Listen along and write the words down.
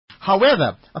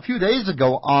However, a few days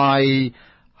ago, I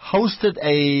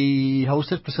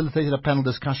facilitated a panel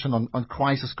discussion on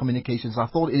crisis communications. I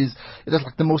thought it is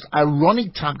like the most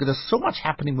ironic time because there's so much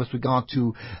happening with regard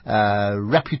to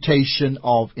reputation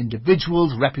of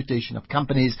individuals, reputation of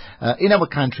companies in our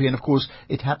country, and of course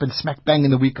it happened smack bang in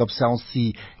the week of Cell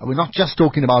C. And we're not just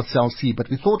talking about Cell C, but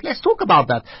we thought let's talk about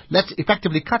that. Let's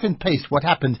effectively cut and paste what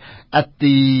happened at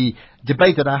the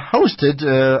debate that I hosted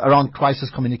around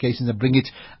crisis communications and bring it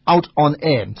out on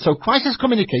air. So crisis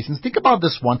communications, think about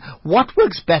this one. What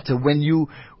works better when you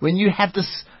have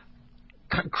this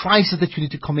crisis that you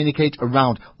need to communicate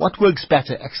around? What works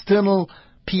better, external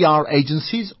PR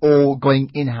agencies or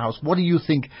going in-house? What do you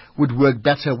think would work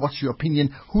better? What's your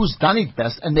opinion? Who's done it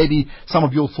best? And maybe some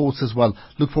of your thoughts as well.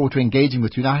 Look forward to engaging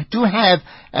with you. Now, I do have,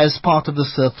 as part of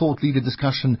this thought leader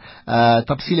discussion,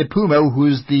 Thabisile Phumo,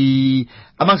 who's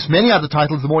amongst many other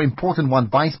titles, the more important one,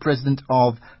 Vice President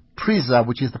of PRISA,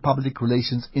 which is the Public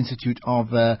Relations Institute of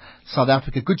South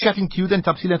Africa. Good chatting to you then,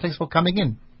 Thabisile. Thanks for coming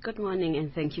in. Good morning,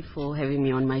 and thank you for having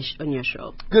me on your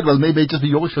show. Good. Well, maybe it just be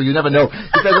your show. You never know.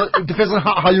 Depends on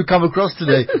how you come across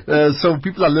today. So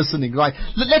people are listening, right?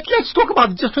 Let's talk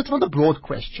about just first of all the broad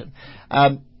question.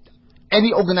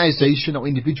 Any organization or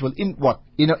individual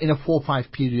in a 4 or 5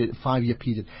 year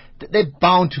period, they're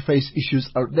bound to face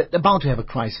issues. They're bound to have a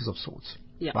crisis of sorts.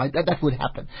 Yeah. Right, that would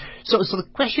happen. So the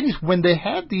question is, when they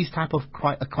have these type of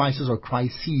crises or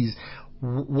crises,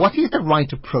 what is the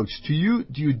right approach? Do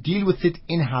you deal with it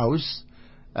in-house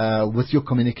with your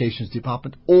communications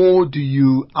department, or do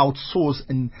you outsource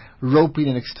and rope in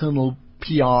an external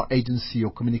PR agency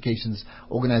or communications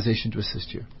organization to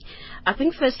assist you? I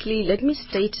think firstly, let me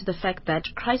state the fact that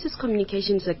crisis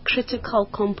communication is a critical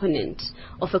component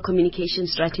of a communication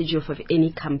strategy of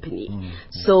any company.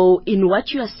 So in what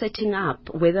you are setting up,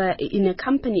 whether in a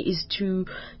company, is to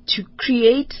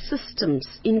create systems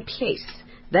in place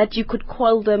that you could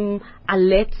call them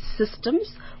alert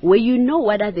systems, where you know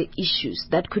what are the issues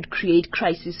that could create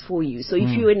crisis for you. So if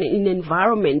you're in an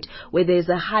environment where there's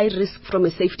a high risk from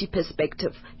a safety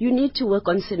perspective, you need to work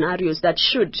on scenarios that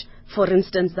should, for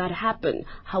instance, that happen.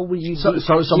 How will you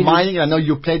So mining, I know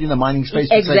you played in the mining space.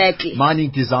 Exactly.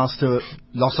 Mining disaster,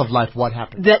 loss of life, what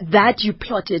happened? That you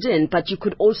plotted in, but you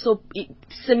could also,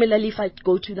 similarly, if I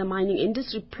go to the mining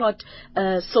industry, plot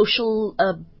social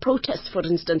protests, for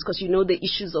instance, because you know the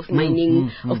issues of mining,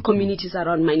 of communities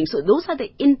around mining. So those are the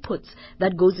inputs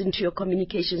that goes into your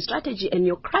communication strategy, and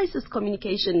your crisis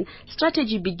communication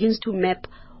strategy begins to map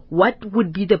what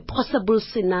would be the possible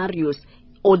scenarios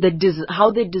or how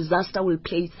the disaster will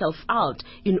play itself out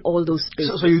in all those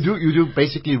spaces. So you do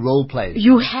basically role play.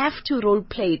 You have to role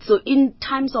play it. So in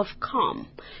times of calm,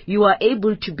 you are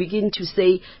able to begin to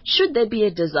say, should there be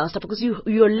a disaster? Because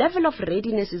your level of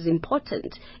readiness is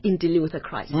important in dealing with a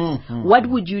crisis. What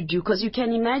would you do? Because you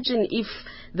can imagine if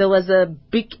there was a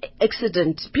big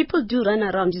accident, people do run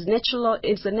around.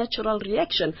 It's a natural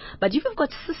reaction. But if you've got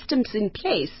systems in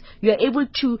place, you are able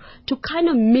to kind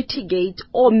of mitigate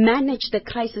or manage the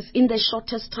crisis in the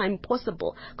shortest time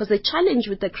possible. Because the challenge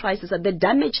with the crisis is that the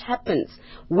damage happens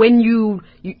when you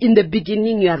in the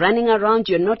beginning, you are running around,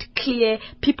 you're not clear,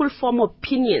 people form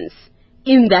opinions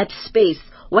in that space.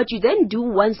 What you then do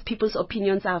once people's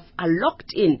opinions are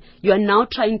locked in, you are now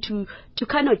trying to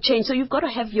kind of change. So you've got to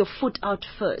have your foot out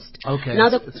first. Okay,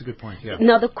 that's a good point. Yeah.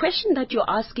 Now the question that you're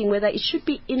asking, whether it should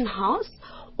be in-house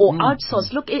or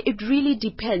outsourced, look, it really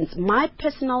depends. My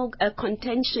personal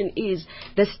contention is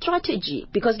the strategy,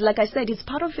 because like I said, it's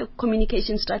part of your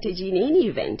communication strategy in any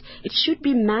event. It should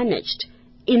be managed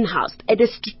in-house at a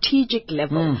strategic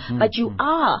level, but you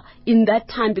are in that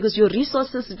time because your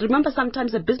resources, remember,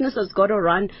 sometimes a business has got to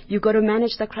run, you've got to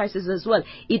manage the crisis as well.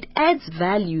 It adds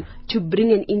value to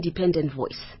bring an independent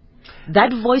voice.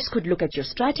 That voice could look at your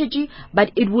strategy,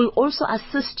 but it will also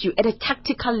assist you at a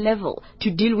tactical level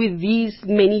to deal with these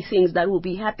many things that will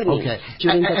be happening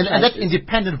during the crisis. And that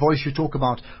independent voice you talk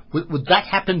about, would that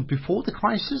happen before the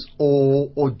crisis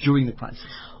or during the crisis?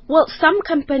 Well, some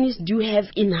companies do have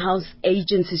in-house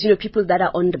agencies, people that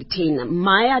are on retainer.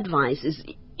 My advice is,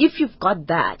 if you've got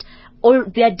that, or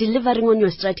they're delivering on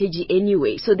your strategy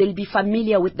anyway, so they'll be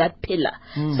familiar with that pillar,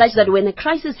 such that when a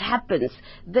crisis happens,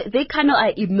 they kind of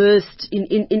are immersed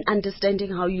in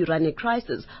understanding how you run a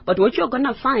crisis. But what you're going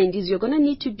to find is you're going to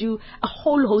need to do a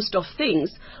whole host of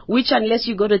things, which unless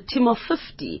you got a team of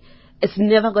 50, it's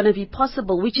never going to be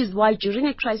possible, which is why during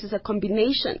a crisis, a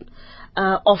combination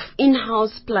of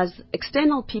in-house plus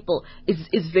external people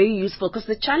is very useful, because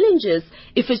the challenge is,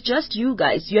 if it's just you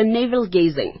guys, you're navel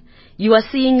gazing. You are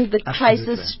seeing the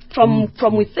crisis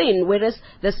from within, whereas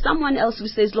there's someone else who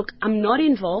says, look, I'm not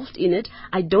involved in it,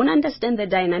 I don't understand the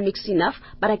dynamics enough,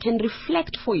 but I can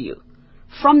reflect for you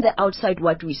from the outside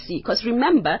what we see. Because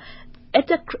remember,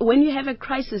 when you have a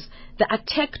crisis, the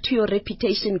attack to your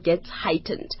reputation gets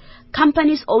heightened.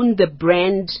 Companies own the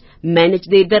brand,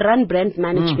 they run brand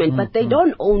management, but they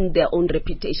don't own their own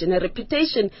reputation. A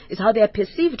reputation is how they are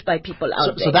perceived by people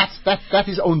out there. So that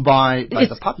is owned by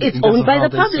the public. It's owned by the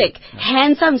public.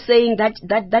 Hence, I'm saying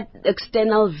that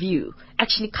external view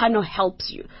actually kind of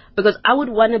helps you, because I would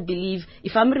want to believe,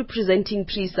 if I'm representing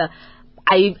PRISA,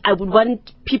 I would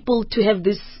want people to have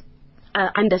this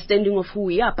understanding of who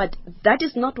we are, but that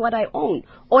is not what I own.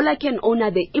 All I can own are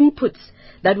the inputs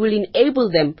that will enable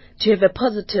them to have a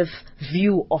positive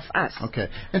view of us. Okay.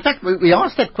 In fact, we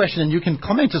asked that question, and you can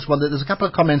comment as well. There's a couple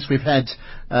of comments we've had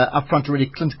up front already.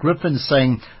 Clint Griffin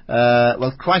saying,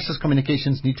 well, crisis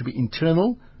communications need to be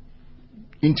internal,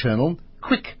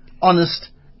 quick, honest,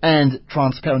 and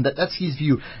transparent. That's his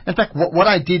view. In fact, what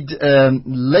I did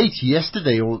late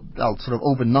yesterday, or sort of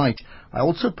overnight, I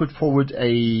also put forward let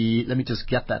me just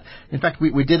get that. In fact,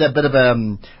 we did a bit of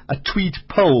a tweet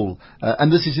poll,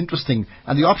 and this is interesting.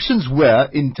 And the options were,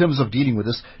 in terms of dealing with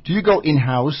this, do you go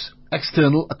in-house,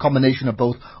 external, a combination of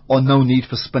both, or no need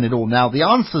for spin at all? Now, the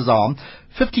answers are,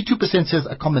 52% says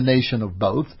a combination of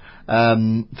both,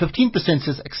 15%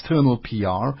 says external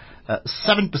PR,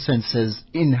 7% says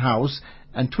in-house,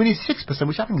 and 26%,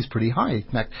 which I think is pretty high,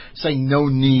 Mac, saying no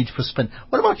need for spin.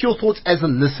 What about your thoughts as a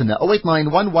listener?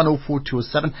 0891 104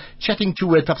 207, chatting to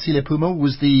Thabisile Phumo, who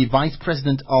is the Vice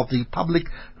President of the Public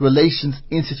Relations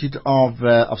Institute of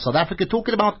South Africa,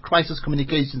 talking about crisis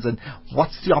communications and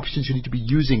what's the options you need to be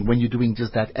using when you're doing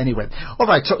just that anyway. All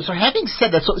right, so having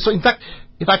said that, so in fact,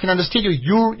 if I can understand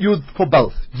you're for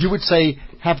both. You would say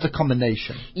have the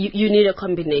combination. You need a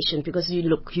combination, because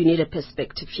you need a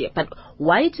perspective here. But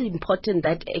why it's important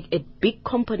that a big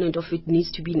component of it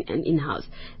needs to be in-house.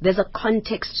 There's a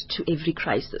context to every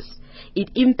crisis. It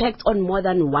impacts on more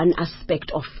than one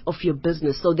aspect of your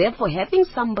business. So therefore, having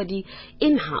somebody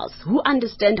in-house who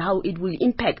understands how it will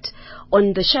impact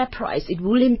on the share price, it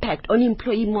will impact on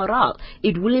employee morale,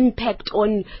 it will impact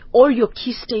on all your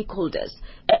key stakeholders.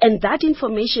 And that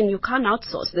information you can't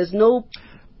outsource. There's no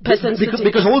person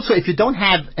because also, if you don't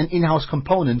have an in-house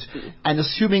component, and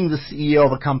assuming the CEO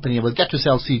of a company, we'll get to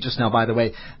CLC just now, by the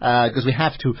way, because we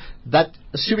have to,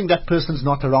 assuming that person's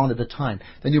not around at the time,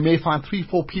 then you may find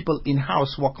 3-4 people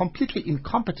in-house who are completely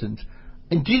incompetent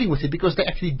in dealing with it, because they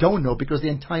actually don't know, because the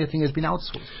entire thing has been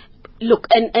outsourced. Look,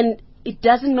 and it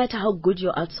doesn't matter how good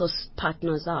your outsourced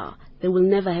partners are, they will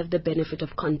never have the benefit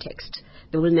of context.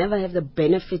 They will never have the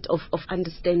benefit of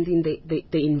understanding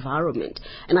the environment.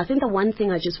 And I think the one thing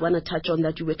I just want to touch on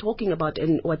that you were talking about,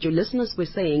 and what your listeners were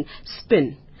saying,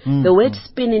 spin. The word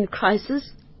spin in crisis,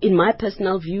 in my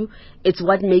personal view, it's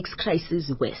what makes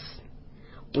crisis worse.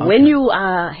 Okay. When you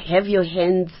have your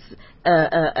hands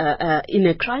in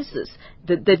a crisis,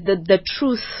 the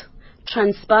truth,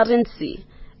 transparency,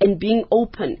 and being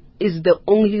open is the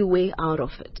only way out of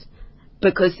it.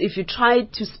 Because if you try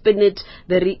to spin it,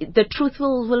 the truth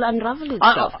will unravel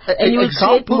itself. And you will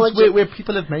examples where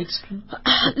people have made spin?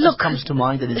 Look, comes to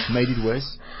mind and it's made it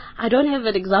worse? I don't have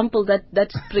an example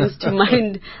that springs to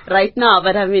mind right now,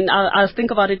 but I mean, I'll think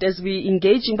about it as we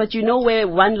engaging. But you know where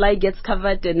one lie gets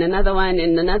covered and another one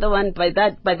and another one. By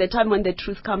the time when the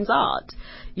truth comes out,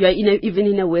 you are even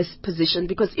in a worse position.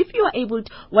 Because if you are able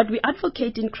to, what we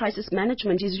advocate in crisis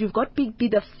management is you've got to be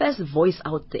the first voice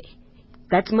out there.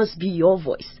 That must be your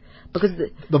voice, because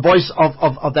the voice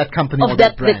of that company, of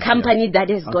that brand, the company that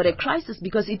has got a crisis,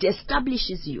 because it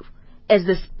establishes you as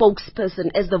the spokesperson,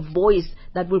 as the voice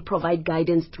that will provide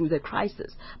guidance through the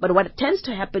crisis. But what tends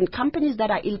to happen, companies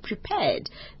that are ill prepared,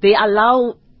 they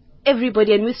allow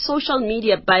everybody, and with social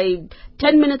media, by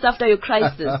 10 minutes after your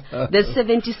crisis, there's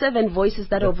 77 voices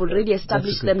that have already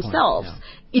established themselves.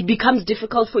 Yeah. It becomes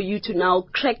difficult for you to now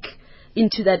crack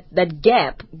into that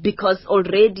gap, because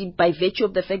already by virtue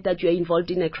of the fact that you are involved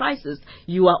in a crisis,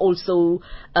 you are also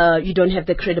you don't have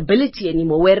the credibility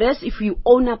anymore. Whereas if you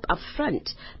own up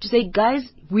front to say, guys,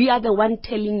 we are the one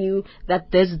telling you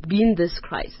that there's been this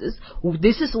crisis,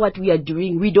 this is what we are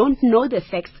doing, we don't know the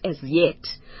facts as yet,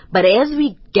 but as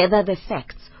we gather the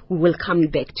facts, we will come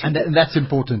back to. And that's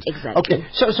important. Exactly. Okay,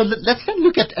 so let's then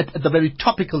look at the very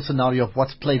topical scenario of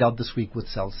what's played out this week with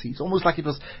Cell C. It's almost like it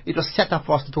was set up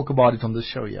for us to talk about it on the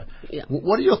show here. Yeah.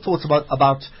 What are your thoughts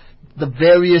about the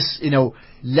various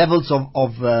levels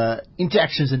of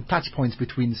interactions and touch points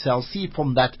between Cell C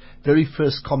from that very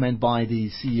first comment by the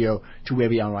CEO to where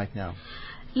we are right now?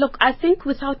 Look, I think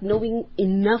without knowing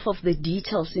enough of the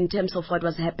details in terms of what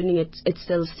was happening at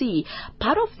Cell C,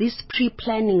 part of this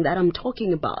pre-planning that I'm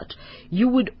talking about, you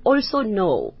would also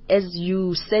know as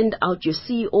you send out your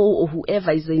CEO or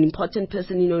whoever is an important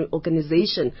person in your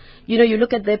organization, you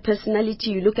look at their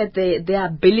personality, you look at their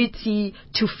ability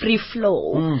to free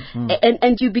flow,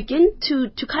 and you begin to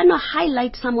kind of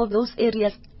highlight some of those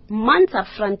areas months up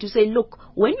front to say, look,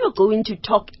 when you're going to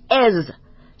talk as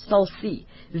Cell C,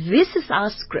 this is our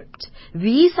script.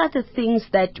 These are the things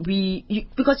that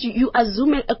because you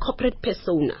assume a corporate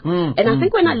persona. And I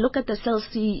think when I look at the Cell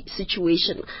C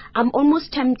situation, I'm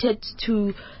almost tempted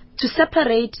to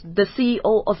separate the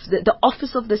CEO of the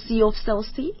office of the CEO of Cell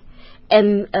C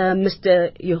and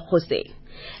Mr. Jose.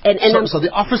 So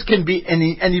the office can be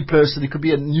any person. It could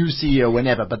be a new CEO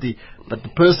whenever, but the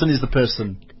person is the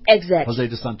person. Exactly. Jose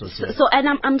dos Santos. Yeah. So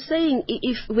and I'm saying,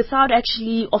 if without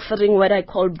actually offering what I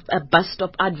call a bus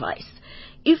stop advice,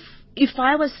 if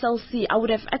I was Cell C, I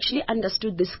would have actually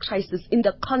understood this crisis in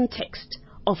the context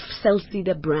of Cell C,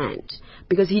 the brand,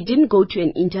 because he didn't go to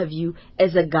an interview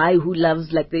as a guy who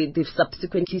loves, like they've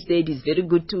subsequently said, he's very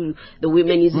good to the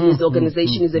women in his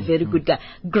organization, is a very good guy.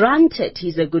 Granted,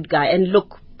 he's a good guy, and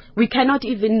look, we cannot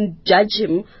even judge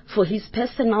him for his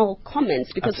personal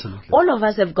comments, because Absolutely. all of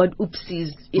us have got oopsies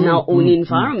in our own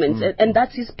environments, and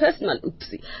that's his personal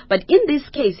oopsie. But in this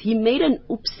case, he made an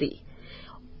oopsie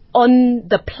on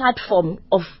the platform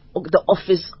of the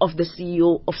office of the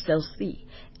CEO of Cell C.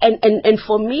 And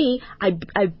for me, I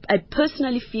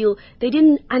personally feel they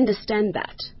didn't understand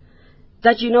that.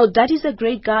 That, that is a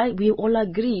great guy, we all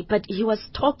agree, but he was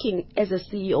talking as a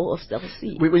CEO of Cell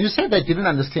C. When you say they didn't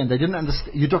understand,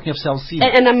 you're talking of Cell C.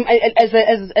 And I'm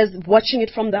as watching it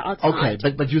from the outside.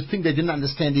 Okay, but you think they didn't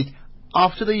understand it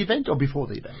after the event or before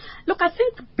the event? Look, I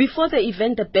think before the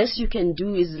event, the best you can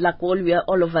do is, like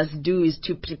all of us do, is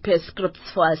to prepare scripts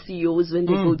for our CEOs when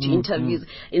they go to interviews.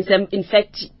 In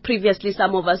fact, previously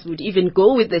some of us would even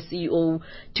go with the CEO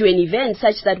to an event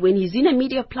such that when he's in a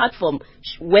media platform,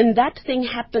 when that thing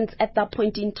happens at that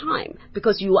point in time,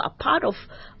 because you are part of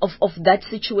that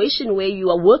situation where you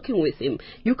are working with him,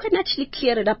 you can actually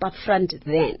clear it up front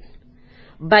then.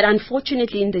 But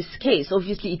unfortunately, in this case,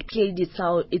 obviously it played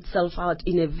itself out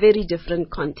in a very different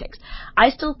context.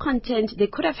 I still contend they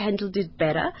could have handled it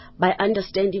better by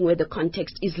understanding where the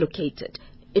context is located.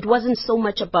 It wasn't so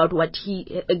much about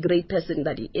a great person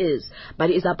that he is, but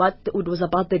it was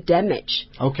about the damage.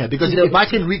 Okay, because if I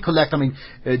can recollect,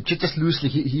 just loosely,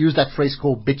 he used that phrase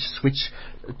called bitch switch,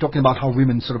 talking about how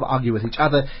women sort of argue with each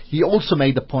other. He also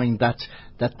made the point that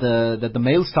the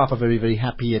male staff are very, very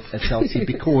happy at Cell C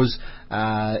because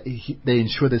they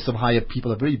ensure they sort of hire people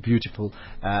that are very beautiful,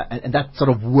 and that sort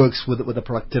of works with the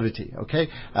productivity. Okay,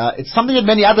 it's something that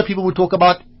many other people would talk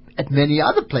about at many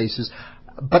other places.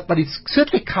 But it's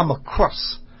certainly come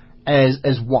across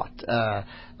as what?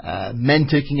 Men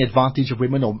taking advantage of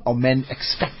women, or men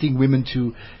expecting women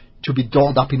to be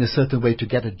dolled up in a certain way to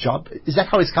get a job. Is that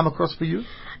how it's come across for you?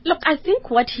 Look, I think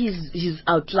what he's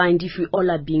outlined, if we all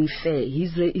are being fair,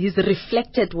 he's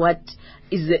reflected what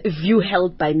is a view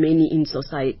held by many in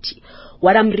society.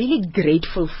 What I'm really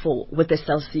grateful for with the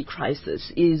Cell C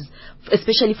crisis is,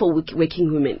 especially for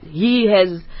working women, he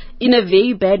has, in a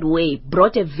very bad way,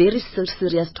 brought a very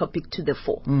serious topic to the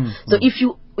fore. So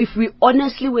if we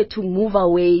honestly were to move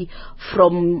away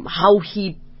from how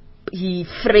he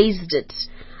phrased it,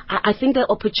 I think the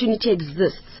opportunity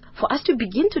exists for us to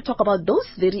begin to talk about those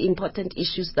very important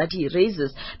issues that he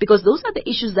raises, because those are the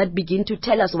issues that begin to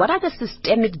tell us what are the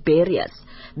systemic barriers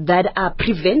that are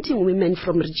preventing women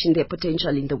from reaching their potential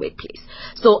in the workplace.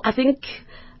 So I think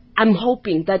I'm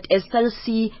hoping that as Cell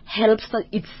C helps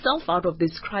itself out of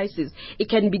this crisis, it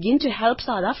can begin to help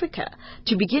South Africa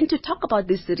to begin to talk about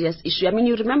this serious issue.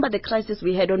 You remember the crisis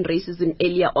we had on racism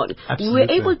earlier on. Absolutely. We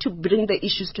were able to bring the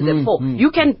issues to the fore.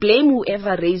 You can blame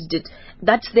whoever raised it.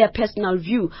 That's their personal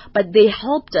view. But they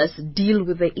helped us deal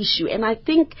with the issue. And I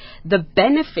think the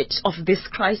benefit of this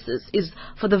crisis is,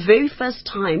 for the very first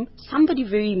time, somebody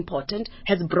very important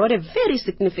has brought a very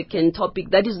significant topic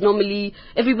that is normally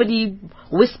everybody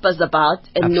whispers about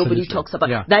and Absolutely. Nobody talks about.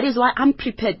 Yeah. That is why I'm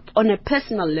prepared on a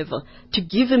personal level to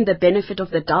give him the benefit of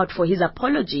the doubt for his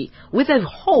apology, with a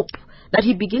hope that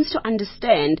he begins to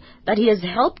understand that he has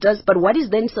helped us, but what is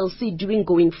then Cell C doing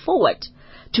going forward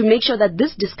to make sure that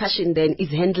this discussion then is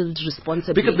handled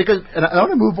responsibly. Because and I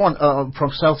want to move on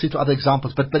from Chelsea to other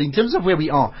examples, but in terms of where we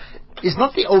are, it's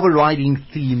not the overriding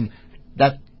theme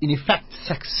that in effect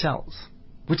sex sells,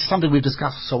 which is something we've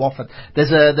discussed so often.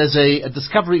 There's a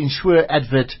Discovery Insure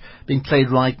advert being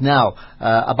played right now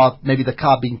about maybe the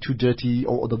car being too dirty,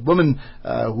 or the woman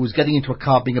who's getting into a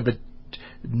car being a bit,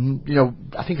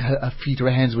 I think her feet or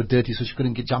her hands were dirty, so she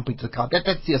couldn't jump into the car.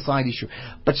 That's the aside issue.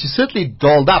 But she's certainly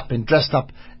dolled up and dressed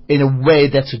up in a way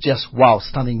that suggests, wow,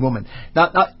 stunning woman.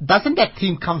 Now, doesn't that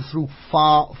theme come through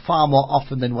far more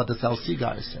often than what the LC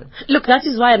guys said? Look, that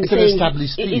is why I'm saying an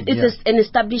established theme. It's an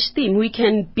established theme. We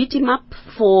can beat him up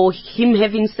for him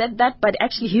having said that, but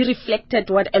actually he reflected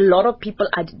what a lot of people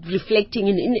are reflecting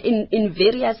in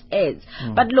various ads.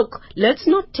 But look, let's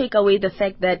not take away the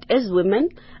fact that as women,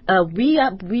 we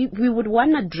would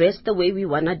want to dress the way we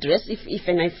want to dress.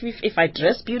 If I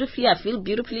dress beautifully, I feel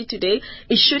beautifully today,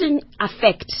 it shouldn't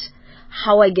affect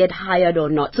how I get hired or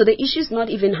not. So the issue is not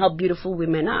even how beautiful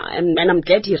women are, and I'm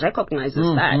glad he recognizes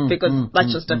that, because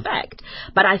that's just a fact.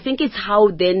 But I think it's how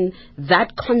then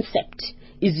that concept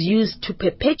is used to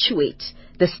perpetuate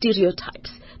the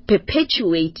stereotypes,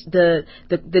 perpetuate the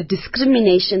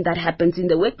discrimination that happens in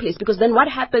the workplace. Because then what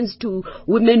happens to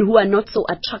women who are not so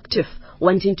attractive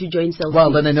wanting to join Cell C?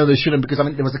 Well, then they know they shouldn't, because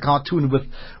there was a cartoon with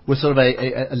sort of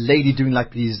a lady doing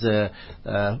like these a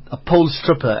pole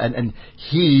stripper, and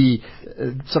he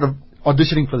sort of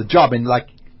auditioning for the job and like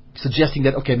suggesting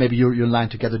that, okay, maybe you're in line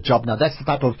to get a job. Now that's the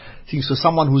type of thing. So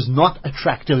someone who's not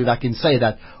attractive, if I can say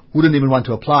that, wouldn't even want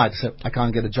to apply to say, I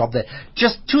can't get a job there.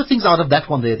 Just two things out of that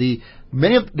one there.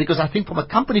 Because I think from a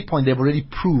company point, they've already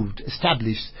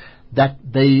established that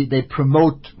they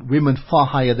promote women far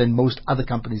higher than most other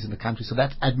companies in the country. So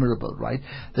that's admirable, right?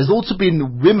 There's also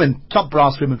been women, top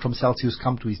brass women from Celsius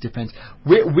come to his defense.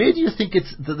 Where do you think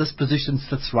this position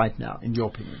sits right now, in your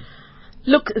opinion?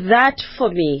 Look, that for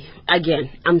me, again,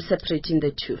 I'm separating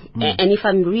the two. And if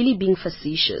I'm really being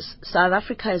facetious, South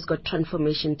Africa has got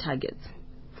transformation targets.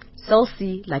 Cell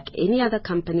C, like any other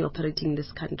company operating in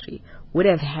this country, would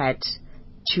have had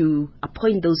to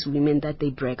appoint those women that they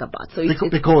brag about. So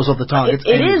because of the targets.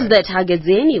 It is the targets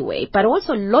anyway, but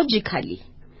also logically,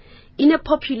 in a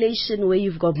population where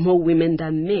you've got more women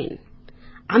than men,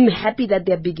 I'm happy that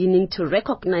they're beginning to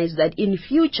recognize that in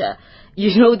future,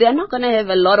 they're not going to have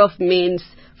a lot of men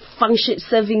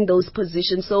serving those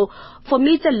positions. So for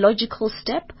me, it's a logical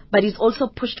step, but it's also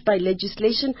pushed by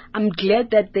legislation. I'm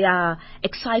glad that they are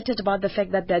excited about the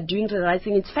fact that they're doing the right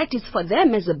thing. In fact, it's for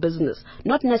them as a business,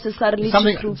 not necessarily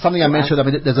something I mentioned. I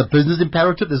mean, there's a business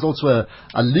imperative. There's also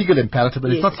a legal imperative,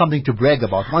 but it's not something to brag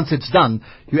about. Once it's done,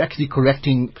 you're actually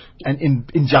correcting an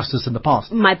injustice in the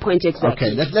past. My point exactly.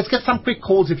 Okay, let's get some quick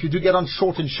calls. If you do get on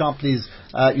short and sharp, please,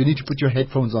 you need to put your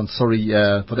headphones on. Sorry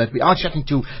for that. We are chatting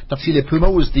to Thabisile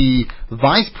Phumo, who is the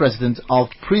Vice President of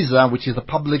PRISA, which is the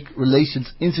Public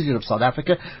Relations Institute of South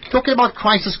Africa, talking about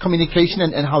crisis communication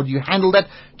and how do you handle that.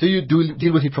 Do you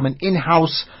deal with it from an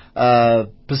in-house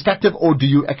perspective, or do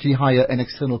you actually hire an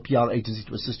external PR agency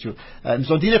to assist you?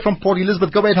 Zondile from Port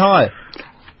Elizabeth, go ahead. Hi.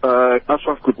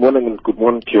 Ashraf, good morning, and good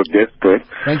morning to your guest there.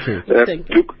 Thank you. Thank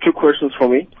you. Two questions for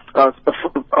me.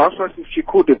 Ashraf, if she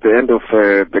could at the end of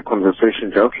the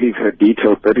conversation just leave her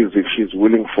details, that is if she's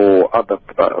willing for other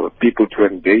people to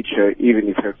engage her, even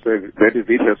if her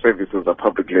services are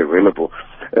publicly available.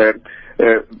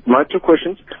 My two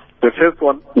questions. The first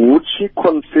one, would she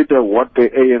consider what the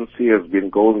ANC has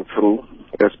been going through,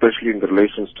 especially in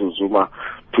relations to Zuma,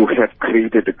 to have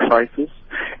created a crisis?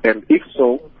 And if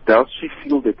so, does she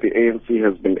feel that the ANC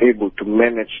has been able to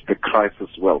manage the crisis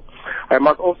well? I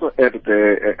must also add,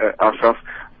 Ashraf,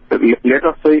 let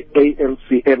us say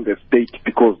ANC and the state,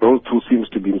 because those two seems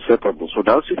to be inseparable. So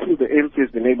does she feel the ANC has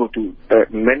been able to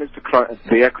manage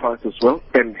their crisis well,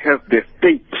 and has the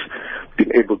state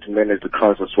been able to manage the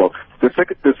crisis well? The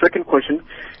second question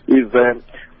is,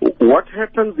 what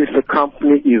happens if a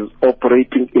company is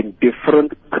operating in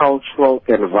different cultural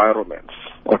environments?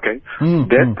 Okay,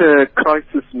 that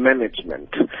crisis management,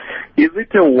 is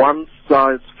it a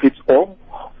one-size-fits-all,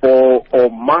 or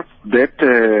must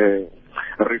that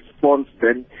response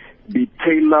then be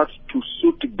tailored to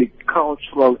suit the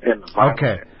cultural environment?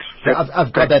 Okay.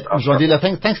 I've got that, Zondile.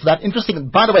 Thanks for that. Interesting.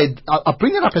 By the way, I'll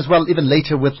bring it up as well even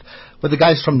later with the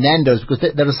guys from Nando's, because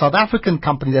they're a South African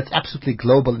company that's absolutely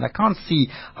global, and I can't see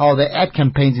how their ad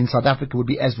campaigns in South Africa would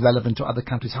be as relevant to other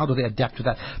countries. How do they adapt to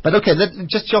that? But okay,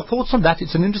 just your thoughts on that.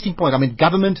 It's an interesting point. I mean,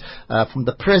 government, from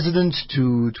the president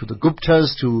to the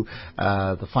Guptas to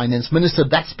the finance minister,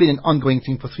 that's been an ongoing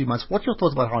thing for 3 months. What's your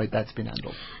thoughts about how that's been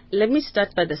handled? Let me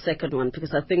start by the second one,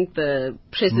 because I think the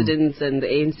presidents and the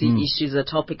ANC issue is a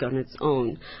topic on its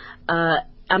own.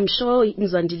 I'm sure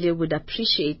Mzwandile would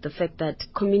appreciate the fact that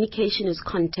communication is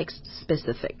context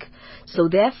specific. So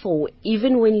therefore,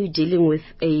 even when you're dealing with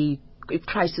a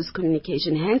crisis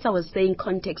communication, hence I was saying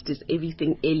context is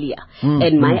everything earlier,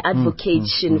 and my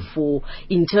advocation for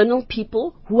internal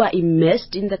people who are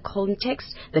immersed in the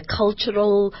context, the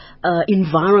cultural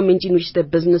environment in which the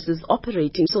business is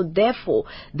operating. So therefore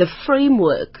the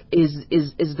framework is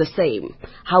the same.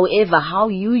 However, how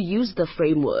you use the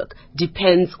framework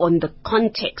depends on the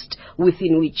context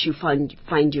within which you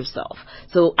find yourself.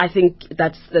 So I think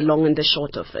that's the long and the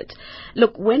short of it.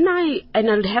 Look,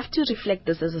 I'll have to reflect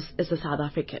this as a South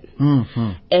African.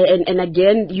 And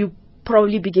again, you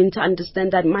probably begin to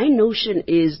understand that my notion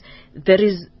is there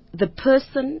is the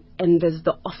person and there's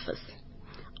the office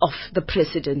of the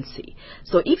presidency.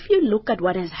 So if you look at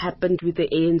what has happened with the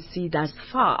ANC thus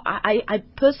far, I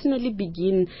personally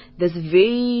begin this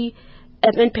very,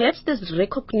 and perhaps there's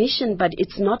recognition, but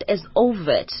it's not as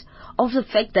overt, of the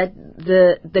fact that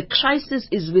the crisis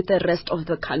is with the rest of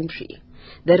the country.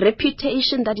 The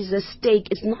reputation that is at stake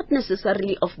is not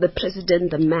necessarily of the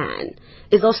president, the man,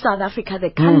 is of South Africa,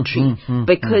 the country,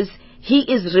 because he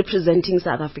is representing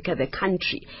South Africa, the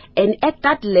country. And at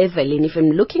that level, and if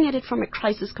I'm looking at it from a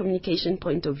crisis communication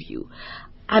point of view,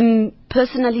 I'm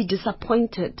personally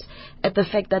disappointed at the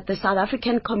fact that the South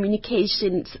African government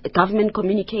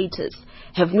communicators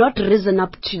have not risen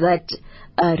up to that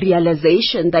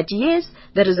realization that yes,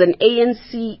 there is an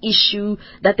ANC issue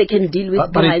that they can deal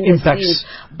with behind the scenes,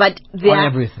 but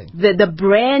the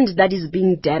brand that is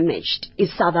being damaged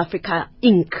is South Africa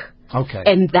Inc. Okay.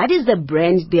 And that is the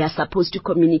brand they are supposed to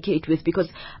communicate with, because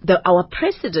our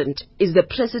president is the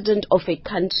president of a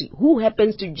country who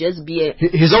happens to just be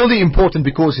He's only important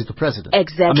because he's the president.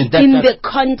 Exactly. In the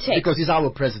context. Because he's our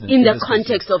president. In the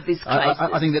context of this crisis.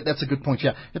 I think that's a good point,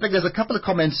 yeah. In fact, there's a couple of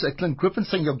comments. Clint Griffin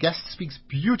saying your guest speaks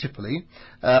beautifully,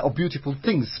 of beautiful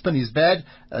things. Spin is bad.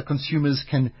 Consumers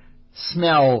can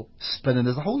smell spin, and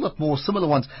there's a whole lot more similar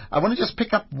ones. I want to just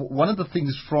pick up one of the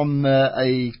things from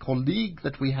a colleague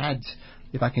that we had.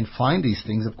 If I can find these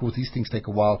things, of course these things take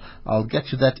a while. I'll get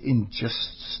to that in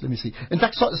just, let me see. In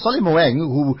fact, Solly Moeng,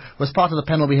 who was part of the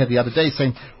panel we had the other day,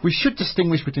 saying we should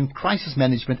distinguish between crisis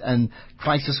management and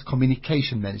crisis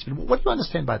communication management. What do you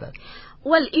understand by that?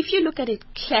 Well, if you look at it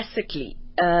classically,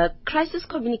 crisis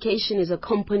communication is a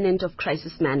component of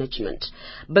crisis management,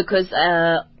 because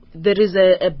there is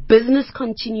a business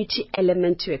continuity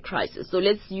element to a crisis. So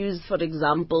let's use, for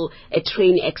example, a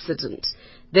train accident.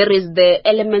 There is the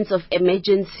elements of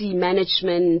emergency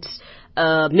management,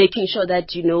 making sure that,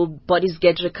 bodies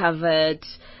get recovered,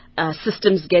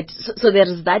 systems get... So there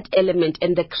is that element.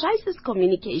 And the crisis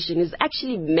communication is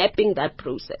actually mapping that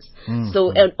process.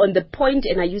 So on the point,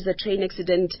 and I use a train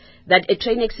accident, that a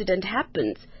train accident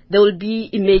happens, there will be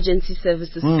emergency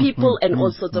services people and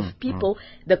all sorts of people.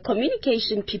 The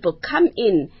communication people come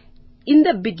in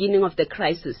the beginning of the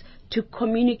crisis to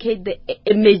communicate the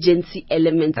emergency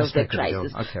elements of the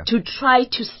crisis, to try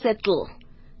to settle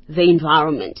the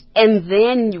environment, and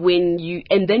then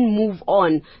move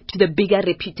on to the bigger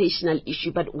reputational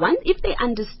issue. But if they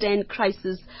understand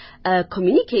crisis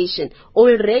communication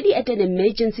already at an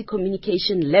emergency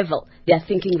communication level, they are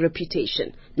thinking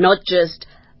reputation, not just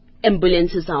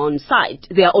ambulances are on site.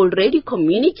 They are already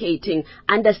communicating,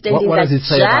 understanding what does it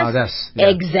say about us? Yeah.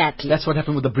 Exactly. That's what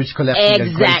happened with the bridge collapsing at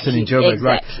Grayston in Joburg,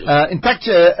 right? In fact,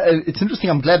 it's interesting.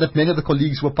 I'm glad that many of the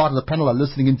colleagues who were part of the panel are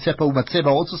listening. In Tsepo Matseba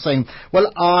also saying,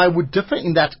 well, I would differ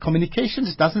in that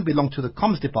communications doesn't belong to the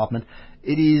comms department.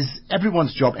 It is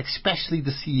everyone's job, especially the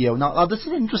CEO. Now this is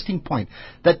an interesting point,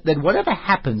 that whatever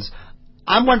happens,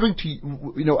 I'm wondering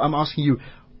I'm asking you,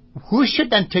 who should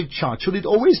then take charge? Should it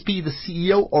always be the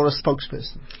CEO or a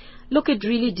spokesperson? Look, it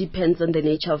really depends on the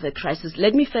nature of the crisis.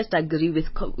 Let me first agree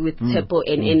with Tsepo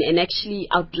and actually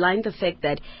outline the fact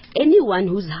that anyone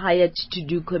who's hired to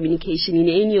do communication in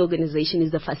any organization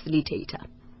is the facilitator.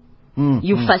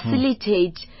 You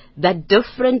facilitate that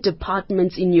different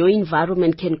departments in your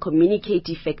environment can communicate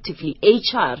effectively.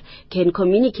 HR can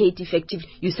communicate effectively.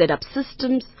 You set up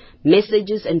systems,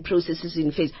 messages, and processes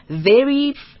in phase.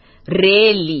 Very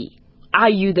rarely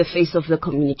are you the face of the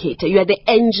communicator. You are the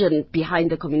engine behind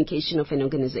the communication of an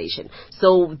organization.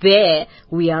 So there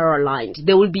we are aligned.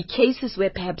 There will be cases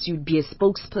where perhaps you'd be a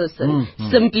spokesperson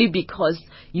simply because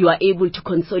you are able to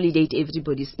consolidate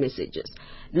everybody's messages.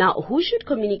 Now, who should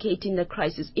communicate in the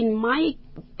crisis? In my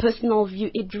personal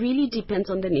view, it really depends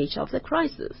on the nature of the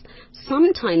crisis.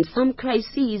 Sometimes some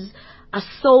crises are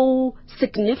so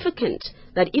significant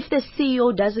that if the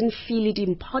CEO doesn't feel it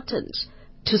important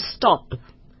to stop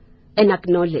and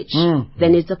acknowledge,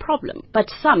 then it's a problem. But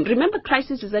remember,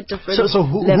 crisis is at different So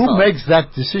who makes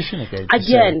that decision again?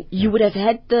 Again, you would have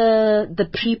had the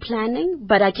pre-planning,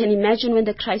 but I can imagine when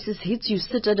the crisis hits, you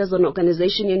sit as an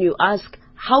organization and you ask,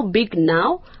 how big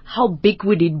now? How big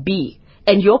would it be?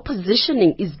 And your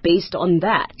positioning is based on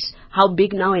that. How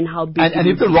big now and how big And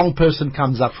if the wrong person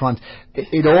comes up front,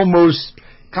 it almost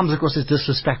comes across as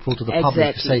disrespectful to the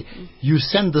public to say, you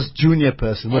send this junior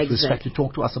person with respect to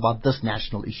talk to us about this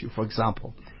national issue, for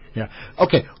example. Yeah.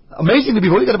 Okay. Amazingly,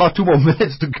 we've only got about 2 more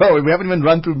minutes to go, and we haven't even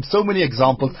run through so many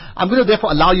examples. I'm going to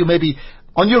therefore allow you maybe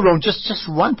on your own, just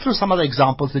run through some of the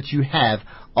examples that you have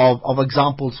of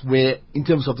examples where, in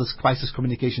terms of this crisis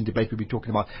communication debate we've been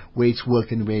talking about, where it's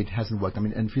worked and where it hasn't worked. I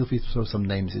mean, and feel free to throw some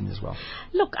names in as well.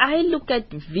 Look, I look at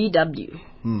VW.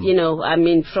 You know, I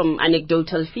mean, from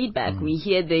anecdotal feedback, we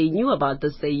hear they knew about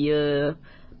this a year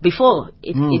before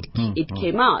it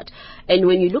came out. And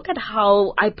when you look at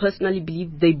how I personally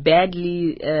believe they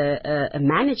badly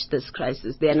managed this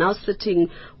crisis, they are now sitting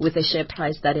with a share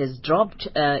price that has dropped,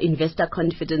 investor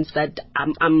confidence that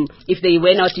if they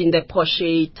were not in the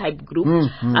Porsche type group,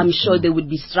 I'm sure they would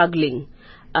be struggling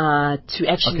to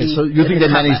actually. Okay, so you think they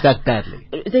managed that badly?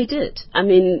 They did. I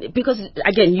mean, because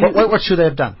again, what should they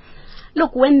have done?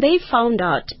 Look, when they found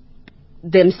out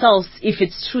themselves, if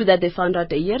it's true that they found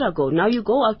out a year ago, now you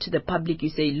go out to the public, you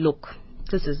say, look,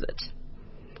 this is it.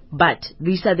 But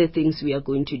these are the things we are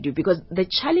going to do. Because the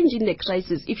challenge in the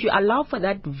crisis, if you allow for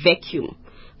that vacuum,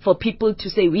 for people to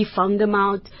say, we found them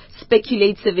out,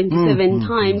 speculate 77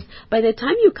 times, by the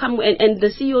time you come, and the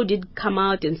CEO did come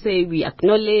out and say, we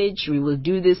acknowledge, we will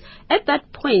do this, at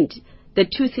that point, the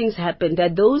 2 things happen.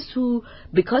 That those who,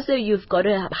 because you've got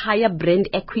a higher brand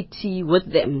equity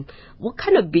with them, will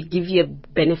kind of give you a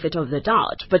benefit of the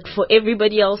doubt. But for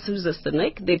everybody else who's a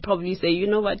cynic, they probably say, you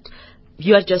know what,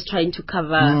 you are just trying to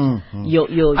cover your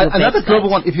another global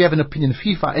one, if you have an opinion,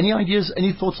 FIFA. Any ideas,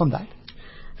 any thoughts on that?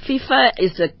 FIFA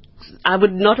is I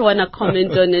would not want to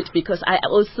comment on it, because I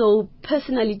also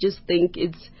personally just think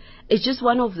it's just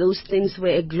one of those things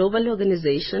where a global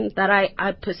organization that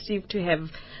I perceive to have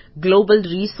global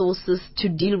resources to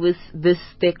deal with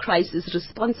their crisis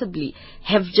responsibly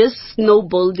have just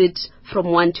snowballed it from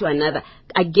one to another.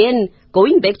 Again,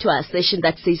 going back to our session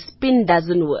that says spin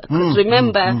doesn't work. Because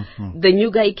remember, the new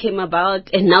guy came about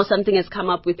and now something has come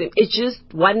up with him. It's just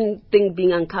one thing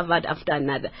being uncovered after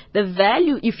another. The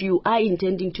value, if you are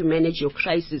intending to manage your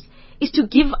crisis, is to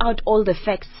give out all the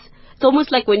facts. It's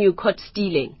almost like when you're caught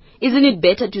stealing. Isn't it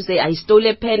better to say, I stole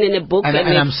a pen and a book and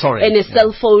I'm sorry, and a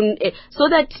cell phone, so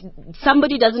that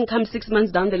somebody doesn't come 6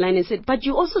 months down the line and say, but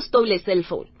you also stole a cell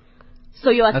phone.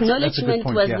 So your acknowledgement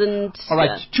wasn't... All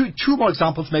right, two more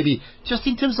examples maybe, just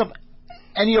in terms of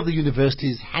any of the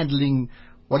universities handling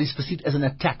what is perceived as an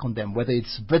attack on them, whether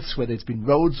it's BITS, whether it's been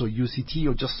Rhodes or UCT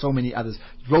or just so many others.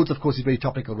 Rhodes, of course, is very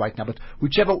topical right now, but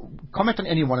whichever, comment on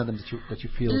any one of them that you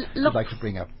feel you'd like to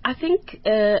bring up. I think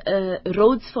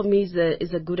Rhodes for me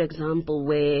is a good example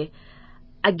where,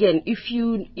 again,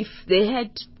 if they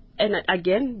had, and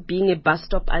again, being a bus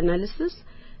stop analysis,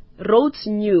 Rhodes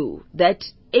knew that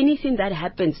anything that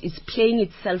happens is playing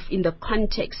itself in the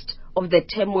context of the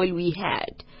turmoil we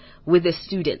had with the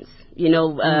students. You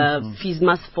know, fees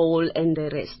must fall and the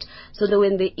rest. So that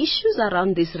when the issues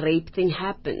around this rape thing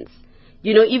happens,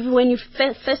 you know, even when you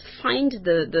first find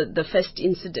the first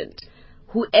incident,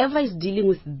 whoever is dealing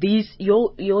with these,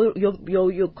 your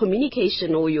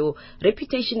communication or your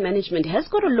reputation management has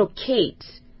got to locate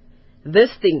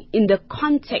this thing in the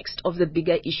context of the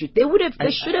bigger issue. They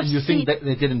should have. You think that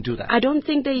they didn't do that? I don't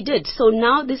think they did. So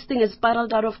now this thing has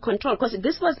spiraled out of control, because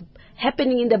this was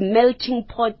happening in the melting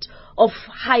pot of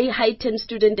heightened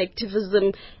student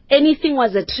activism. Anything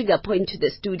was a trigger point to the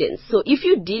students. So if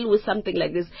you deal with something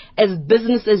like this as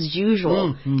business as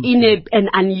usual in an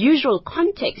unusual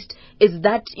context, is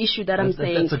that issue that I'm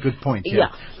saying. That's a good point.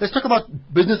 Yeah. Let's talk about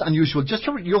business unusual. Just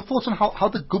your thoughts on how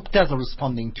the Guptas are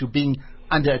responding to being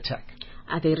under attack.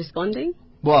 Are they responding?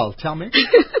 Well, tell me.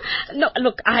 No,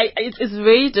 look, it's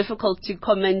very difficult to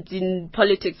comment in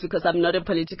politics because I'm not a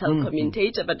political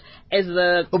commentator. But as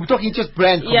a, we're talking just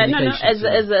brand communication.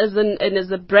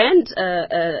 As a brand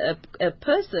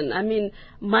person, I mean,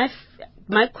 my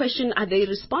question: are they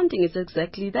responding? Is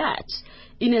exactly that,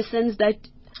 in a sense that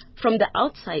from the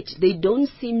outside they don't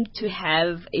seem to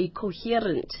have a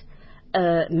coherent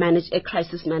a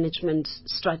crisis management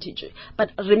strategy.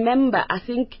 But remember, I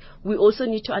think we also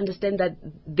need to understand that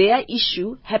their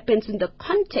issue happens in the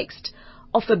context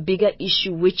of a bigger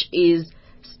issue, which is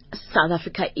South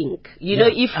Africa Inc. You know,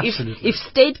 if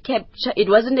state capture, it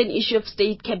wasn't an issue of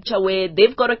state capture where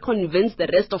they've got to convince the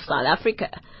rest of South Africa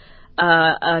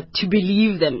to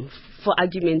believe them, for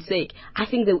argument's sake, I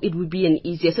think that it would be an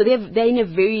easier. So they're in a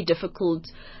very difficult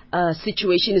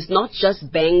situation. It's not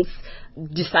just banks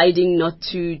deciding not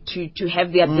to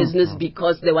have their business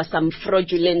because there was some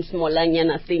fraudulent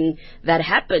Smolanyana thing that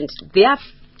happened. They are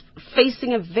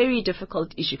facing a very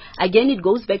difficult issue. Again, it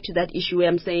goes back to that issue where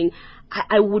I'm saying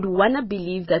I would want to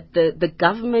believe that the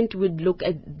government would look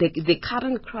at the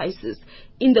current crisis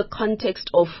in the context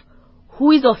of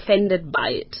who is offended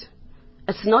by it.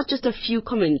 It's not just a few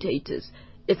commentators.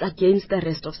 It's against the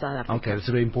rest of South Africa. Okay, that's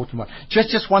a very important one.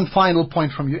 Just one final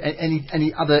point from you.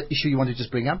 Any other issue you want to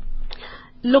just bring up?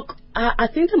 Look, I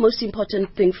think the most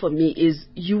important thing for me is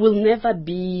you will never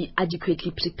be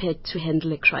adequately prepared to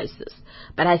handle a crisis.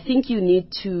 But I think you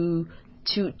need to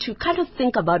kind of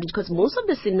think about it, because most of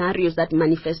the scenarios that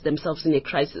manifest themselves in a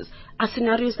crisis are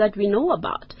scenarios that we know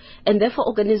about. And therefore,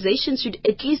 organizations should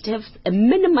at least have a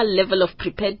minimal level of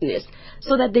preparedness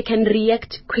so that they can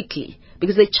react quickly.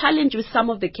 Because the challenge with some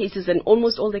of the cases, and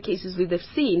almost all the cases we've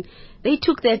seen, they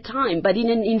took their time. But in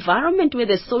an environment where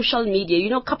there's social media,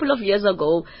 a couple of years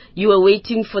ago, you were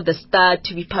waiting for the Star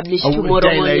to be published tomorrow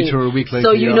morning. A day later, a week later.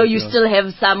 So, you still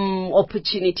have some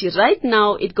opportunities. Right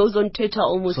now, it goes on Twitter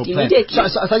almost immediately.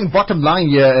 So I think bottom line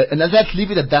here, and let's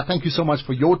leave it at that. Thank you so much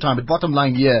for your time. But bottom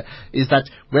line here is that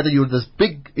whether you're this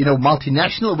big,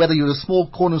 multinational, whether you're a small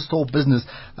corner store business,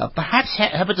 perhaps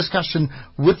have a discussion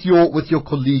with your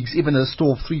colleagues, even a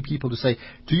store of 3 people, to say,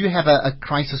 do you have a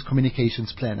crisis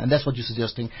communications plan? And that's what you're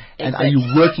suggesting. Exactly. And are you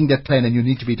working that plan? And you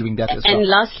need to be doing that as well. And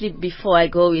lastly, before I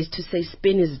go, is to say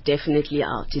spin is definitely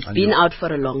out. It's been out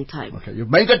for a long time. Okay,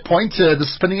 you've made that point. The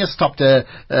spinning has stopped.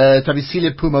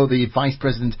 Thabisile Phumo, the Vice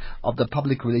President of the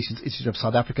Public Relations Institute of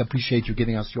South Africa. Appreciate you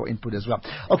giving us your input as well.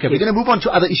 Okay, we're going to move on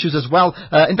to other issues as well.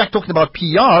 In fact, talking about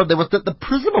PR, there was the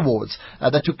Prism Awards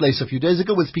that took place a few days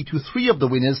ago. We'll speak to 3 of the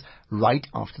winners right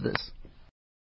after this.